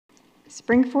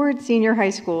Springford Senior High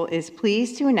School is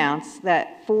pleased to announce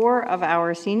that 4 of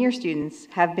our senior students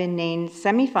have been named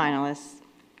semifinalists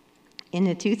in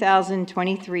the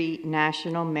 2023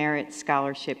 National Merit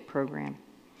Scholarship Program.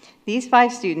 These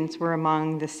 5 students were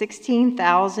among the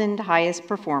 16,000 highest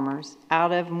performers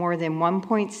out of more than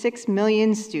 1.6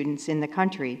 million students in the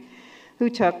country who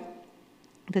took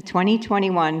the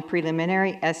 2021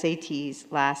 preliminary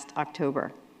SATs last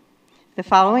October. The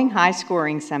following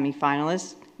high-scoring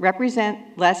semifinalists represent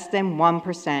less than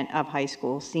 1% of high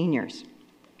school seniors: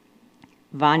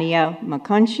 Vania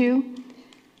Makunshu,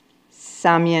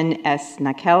 Samyan S.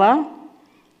 Nakela,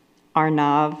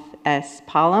 Arnav S.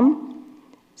 Palam,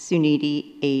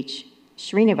 Suniti H.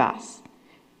 Srinivas.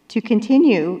 To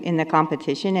continue in the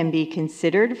competition and be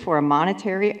considered for a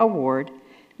monetary award,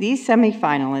 these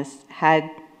semifinalists had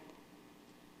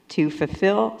to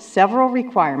fulfill several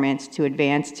requirements to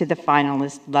advance to the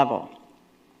finalist level.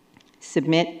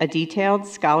 Submit a detailed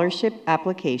scholarship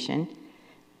application,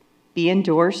 be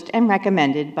endorsed and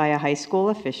recommended by a high school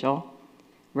official,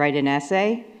 write an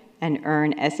essay, and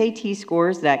earn SAT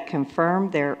scores that confirm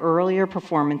their earlier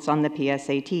performance on the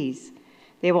PSATs.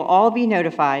 They will all be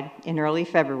notified in early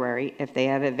February if they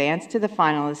have advanced to the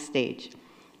finalist stage.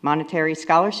 Monetary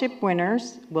scholarship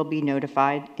winners will be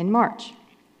notified in March.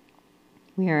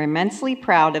 We are immensely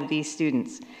proud of these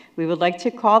students. We would like to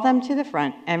call them to the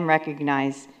front and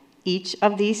recognize each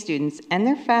of these students and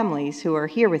their families who are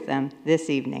here with them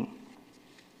this evening.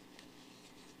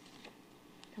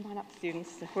 Come on up,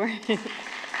 students. Okay.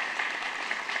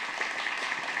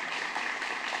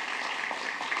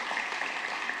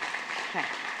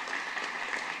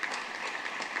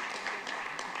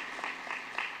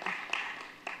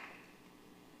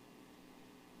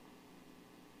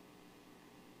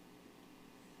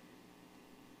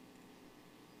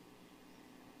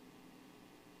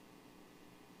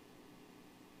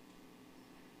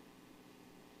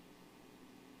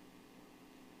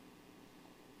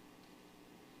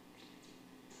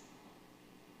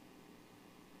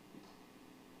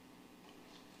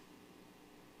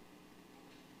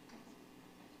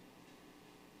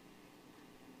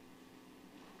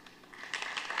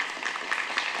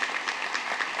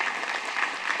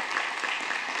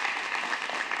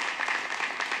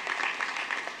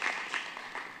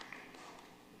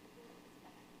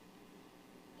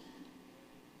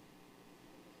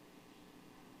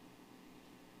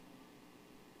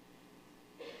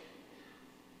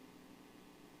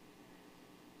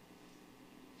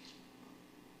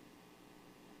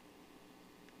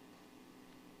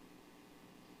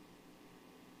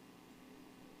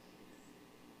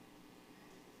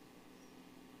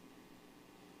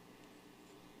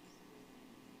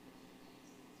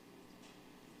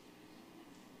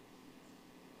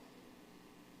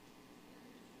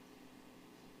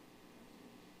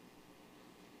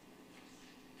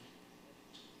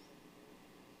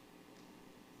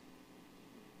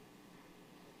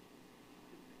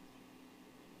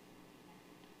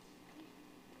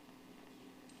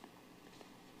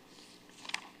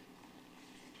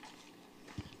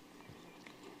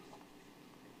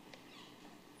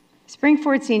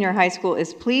 Springford Senior High School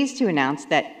is pleased to announce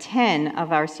that 10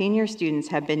 of our senior students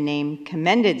have been named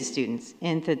commended students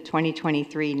in the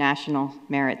 2023 National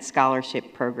Merit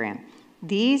Scholarship Program.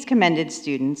 These commended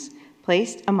students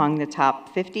placed among the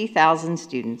top 50,000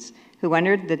 students who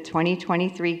entered the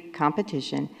 2023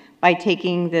 competition by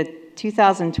taking the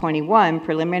 2021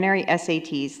 preliminary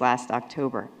SATs last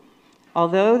October.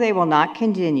 Although they will not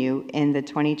continue in the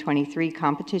 2023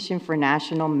 competition for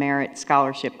National Merit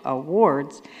Scholarship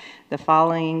Awards, the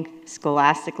following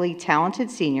scholastically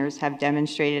talented seniors have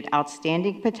demonstrated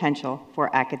outstanding potential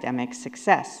for academic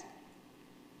success: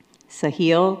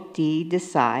 Sahil D.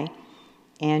 Desai,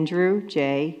 Andrew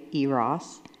J.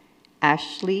 Eros,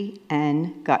 Ashley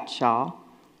N. Gutschall,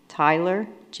 Tyler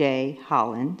J.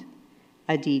 Holland,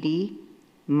 Aditi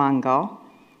Mangal,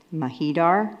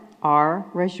 Mahidar R.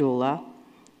 Rajula,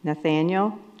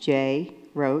 Nathaniel J.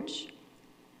 Roach,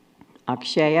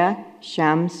 Akshaya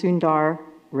Shamsundar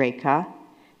Rekha,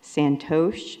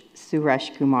 Santosh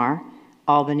Suresh Kumar,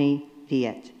 Albany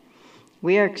Viet.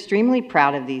 We are extremely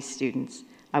proud of these students.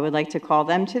 I would like to call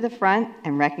them to the front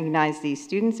and recognize these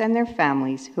students and their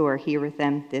families who are here with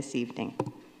them this evening.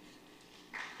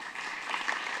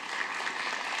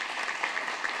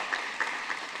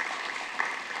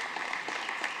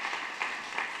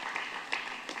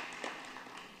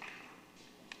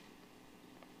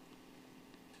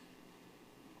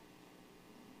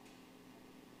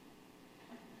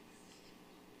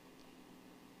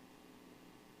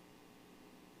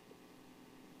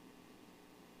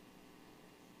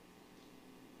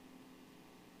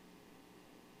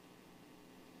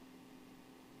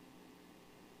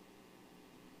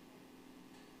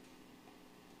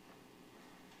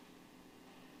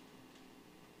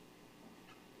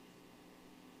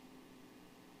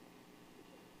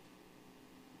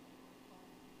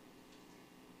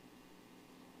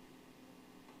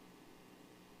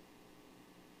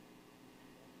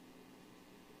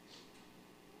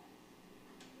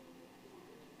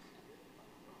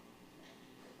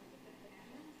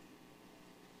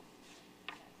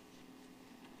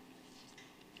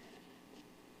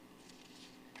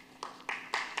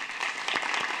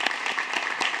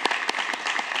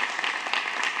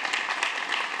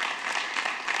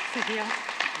 Sophia.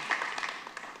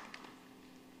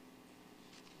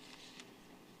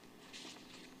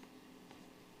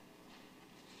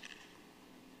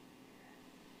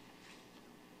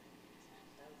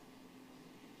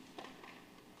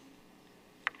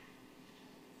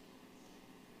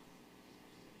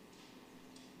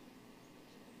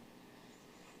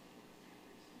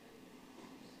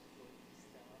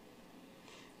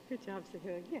 Good job,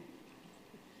 Sophia. Yeah.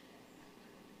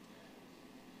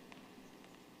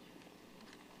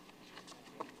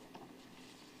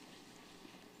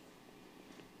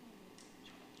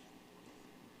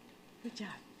 Good job.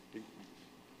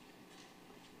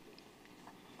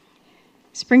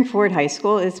 Spring-Ford High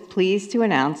School is pleased to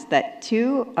announce that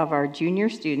 2 of our junior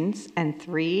students and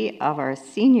 3 of our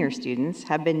senior students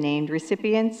have been named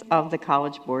recipients of the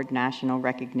College Board National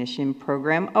Recognition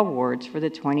Program Awards for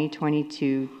the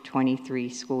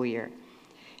 2022-23 school year.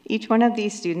 Each one of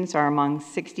these students are among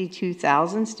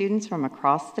 62,000 students from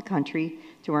across the country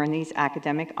to earn these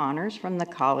academic honors from the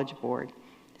College Board.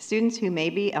 Students who may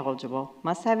be eligible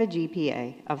must have a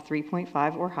GPA of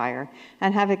 3.5 or higher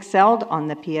and have excelled on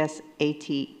the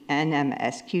PSAT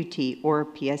NMSQT or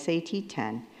PSAT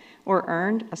 10, or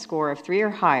earned a score of 3 or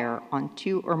higher on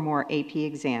 2 or more AP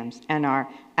exams and are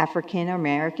African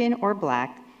American or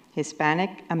Black,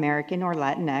 Hispanic American or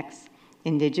Latinx,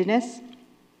 Indigenous,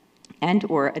 and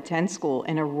or attend school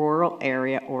in a rural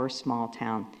area or small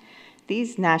town.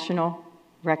 These national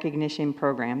recognition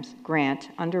programs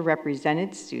grant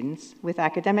underrepresented students with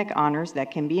academic honors that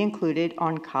can be included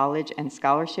on college and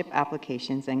scholarship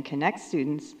applications and connect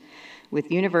students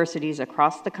with universities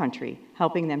across the country,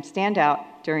 helping them stand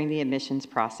out during the admissions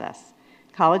process.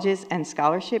 Colleges and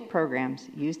scholarship programs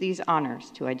use these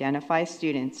honors to identify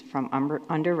students from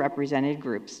underrepresented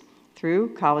groups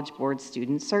through College Board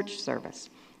Student Search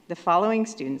Service. The following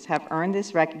students have earned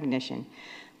this recognition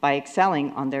by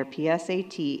excelling on their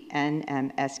PSAT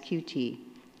NMSQT,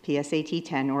 PSAT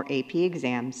 10, or AP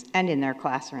exams, and in their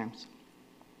classrooms.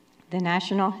 The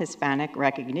National Hispanic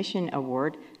Recognition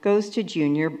Award goes to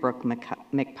junior Brooke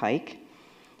McPike,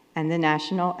 and the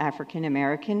National African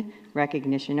American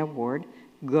Recognition Award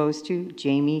goes to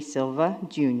Jamie Silva,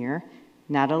 Jr.,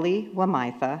 Natalie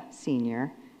Wamaitha,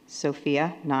 Sr.,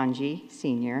 Sophia Nanji,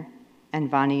 Sr., and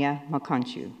Vania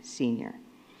Makanchu, Sr.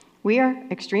 We are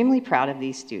extremely proud of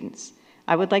these students.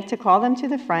 I would like to call them to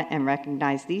the front and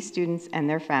recognize these students and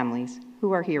their families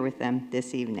who are here with them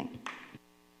this evening.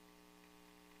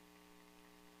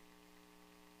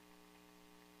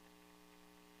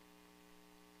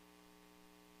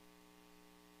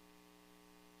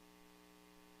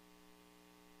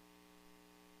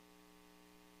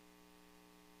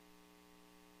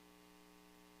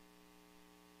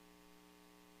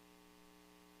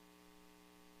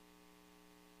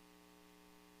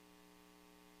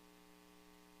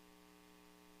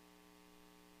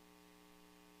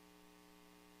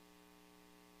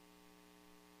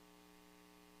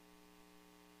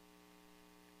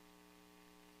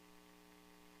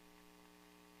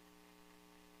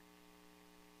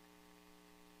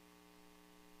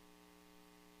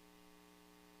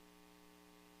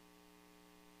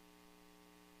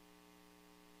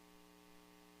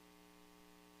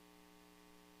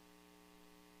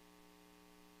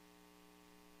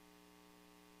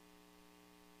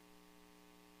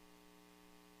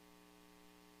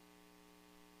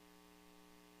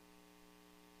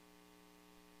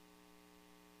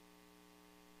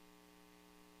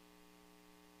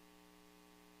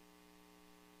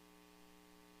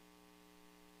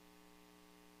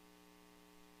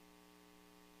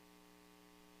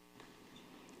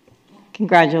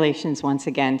 Congratulations once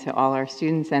again to all our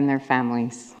students and their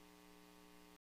families.